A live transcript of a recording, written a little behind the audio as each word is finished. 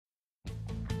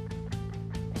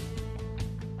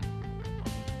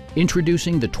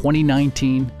Introducing the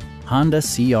 2019 Honda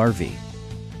CR-V.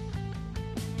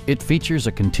 It features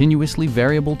a continuously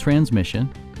variable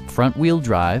transmission, front-wheel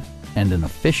drive, and an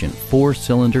efficient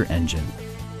 4-cylinder engine.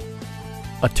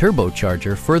 A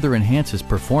turbocharger further enhances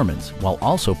performance while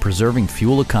also preserving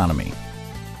fuel economy.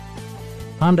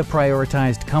 Honda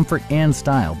prioritized comfort and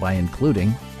style by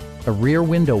including a rear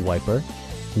window wiper,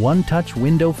 one-touch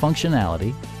window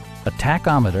functionality, a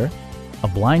tachometer, a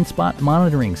blind spot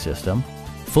monitoring system,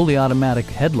 fully automatic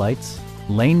headlights,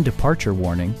 lane departure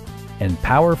warning, and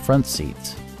power front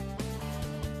seats.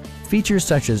 Features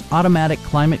such as automatic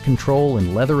climate control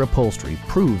and leather upholstery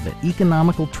prove that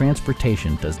economical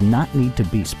transportation does not need to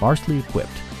be sparsely equipped.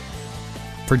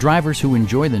 For drivers who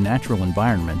enjoy the natural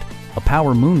environment, a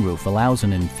power moonroof allows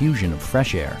an infusion of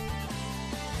fresh air.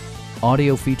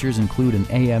 Audio features include an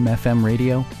AM/FM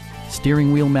radio,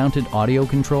 steering wheel mounted audio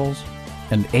controls,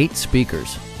 and 8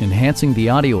 speakers, enhancing the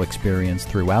audio experience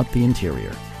throughout the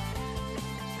interior.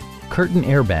 Curtain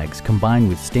airbags combine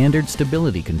with standard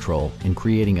stability control in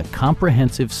creating a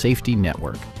comprehensive safety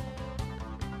network.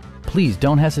 Please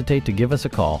don't hesitate to give us a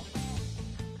call.